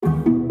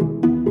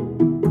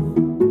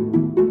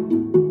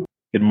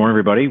Good morning,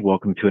 everybody.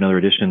 Welcome to another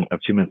edition of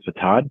 2 Minutes with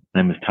Todd.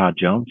 My name is Todd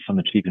Jones. I'm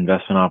the Chief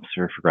Investment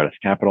Officer for Gratis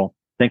Capital.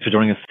 Thanks for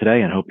joining us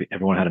today and hope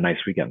everyone had a nice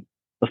weekend.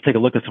 Let's take a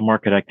look at some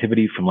market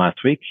activity from last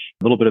week.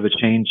 A little bit of a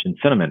change in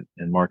sentiment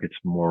in markets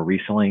more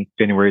recently.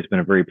 January has been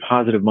a very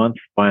positive month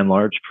by and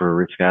large for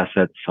risk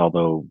assets,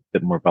 although a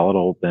bit more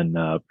volatile than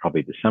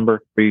probably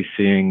December. We're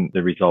seeing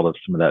the result of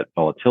some of that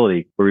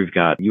volatility where we've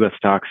got U.S.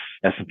 stocks,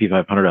 S&P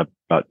 500 up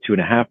about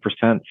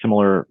 2.5%,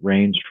 similar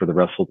range for the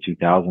Russell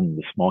 2000,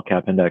 the small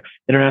cap index.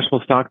 International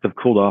stocks have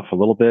cooled off a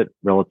little bit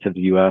relative to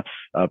U.S.,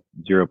 up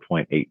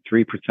 0.83%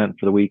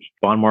 for the week.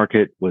 Bond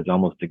market was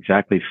almost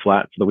exactly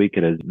flat for the week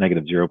at a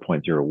negative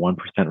 0.01%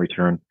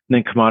 return. And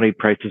then commodity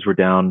prices were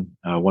down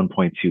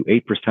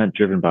 1.28%,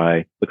 driven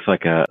by, looks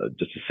like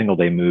just a single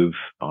day move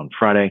on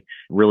Friday,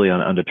 really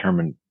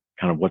undetermined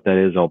kind of what that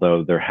is,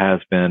 although there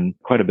has been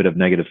quite a bit of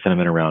negative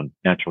sentiment around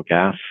natural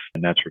gas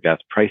and natural gas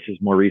prices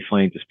more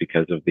recently, just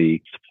because of the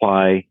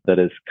supply that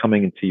is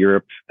coming into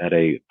Europe at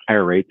a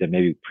higher rate than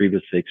maybe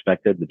previously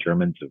expected. The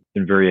Germans have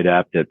been very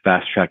adept at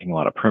fast tracking a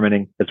lot of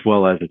permitting, as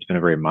well as it's been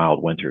a very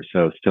mild winter.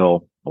 So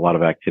still a lot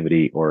of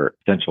activity or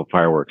potential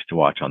fireworks to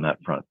watch on that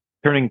front.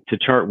 Turning to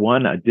chart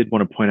one, I did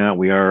want to point out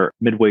we are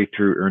midway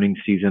through earnings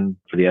season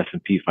for the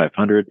S&P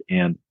 500,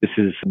 and this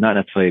is not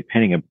necessarily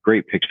painting a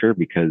great picture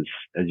because,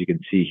 as you can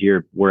see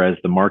here, whereas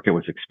the market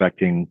was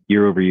expecting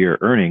year-over-year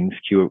earnings,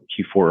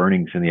 Q4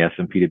 earnings in the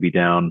S&P to be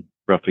down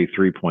roughly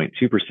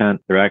 3.2%,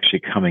 they're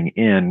actually coming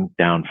in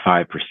down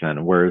 5%,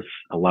 whereas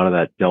a lot of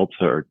that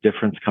delta or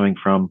difference coming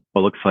from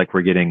what looks like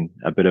we're getting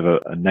a bit of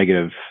a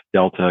negative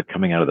delta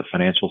coming out of the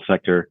financial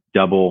sector,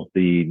 double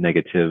the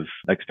negative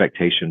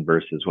expectation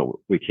versus what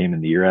we came in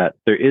the year at.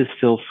 There is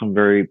still some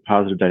very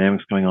positive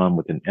dynamics going on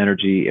within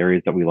energy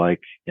areas that we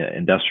like,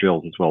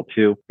 industrials as well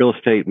too. Real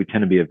estate, we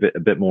tend to be a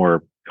bit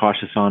more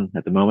cautious on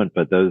at the moment,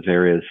 but those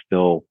areas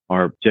still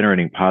are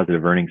generating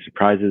positive earnings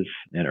surprises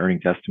and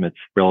earnings estimates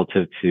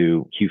relative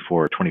to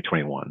Q4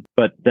 2021.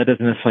 But that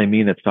doesn't necessarily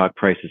mean that stock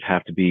prices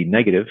have to be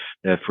negative.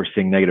 If we're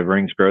seeing negative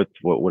earnings growth,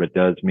 what it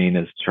does mean,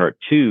 as chart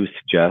 2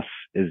 suggests,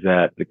 is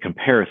that the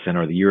comparison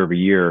or the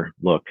year-over-year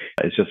look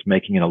is just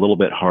making it a little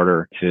bit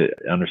harder to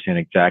understand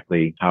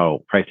exactly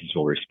how prices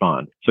will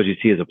respond. So what you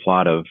see is a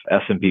plot of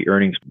S&P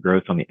earnings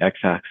growth on the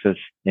x-axis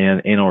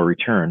and annual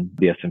return,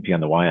 the S&P on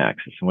the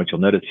y-axis. And what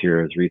you'll notice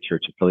here, as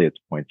Research Affiliates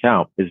points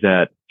out, is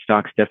that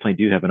stocks definitely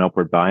do have an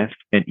upward bias.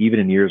 And even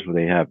in years where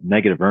they have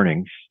negative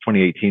earnings,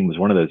 2018 was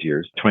one of those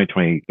years.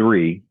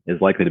 2023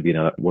 is likely to be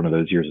one of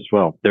those years as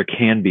well. There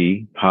can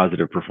be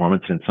positive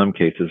performance, and in some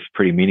cases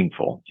pretty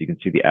meaningful. So you can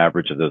see the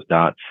average of those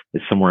dots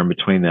is somewhere in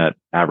between that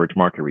average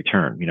market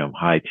return,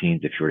 high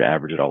teens if you were to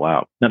average it all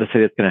out. Not to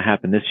say that's going to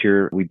happen this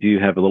year. We do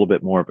have a little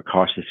bit more of a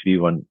cautious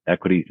view on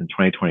equities in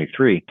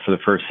 2023 for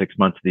the first 6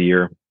 months of the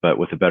year, but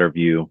with a better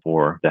view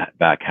for the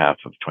back half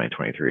of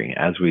 2023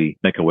 as we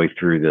make our way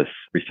through this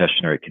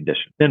recessionary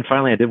condition. Then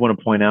finally, I did want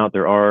to point out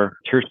there are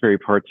tertiary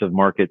parts of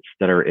markets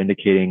that are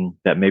indicating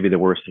that maybe the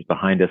worst is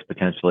behind us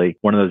potentially.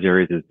 One of those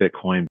areas is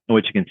Bitcoin. And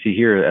what you can see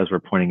here, as we're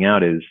pointing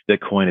out, is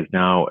Bitcoin has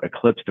now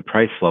eclipsed the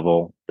price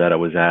level that it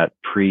was at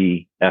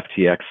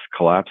pre-FTX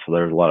collapse. So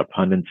there's a lot of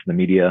pundits in the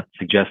media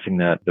suggesting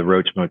that the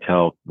Roach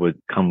Motel would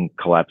come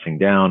collapsing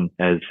down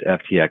as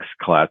FTX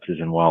collapses.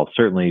 And while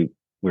certainly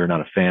we're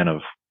not a fan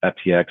of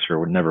FTX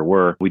or never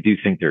were, we do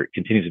think there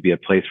continues to be a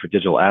place for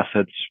digital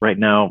assets right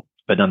now.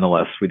 But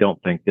nonetheless, we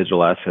don't think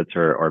digital assets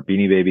are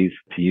beanie babies,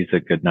 to use a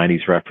good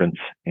 90s reference,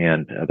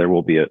 and there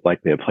will be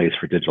likely a place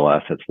for digital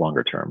assets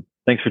longer term.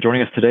 Thanks for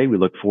joining us today. We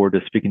look forward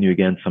to speaking to you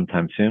again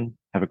sometime soon.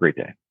 Have a great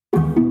day.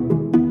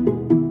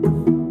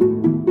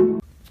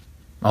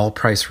 All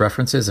price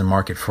references and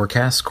market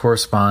forecasts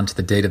correspond to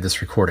the date of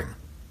this recording.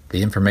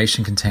 The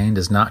information contained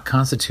does not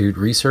constitute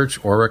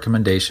research or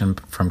recommendation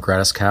from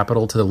Gratis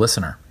Capital to the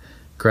listener.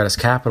 Gratis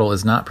Capital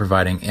is not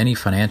providing any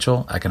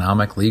financial,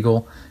 economic,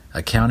 legal,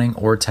 accounting,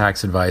 or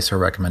tax advice or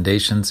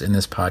recommendations in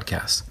this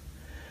podcast.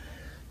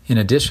 In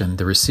addition,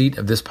 the receipt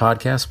of this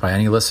podcast by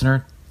any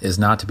listener is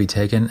not to be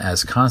taken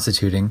as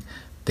constituting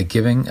the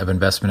giving of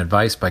investment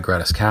advice by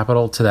Gratis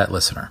Capital to that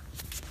listener.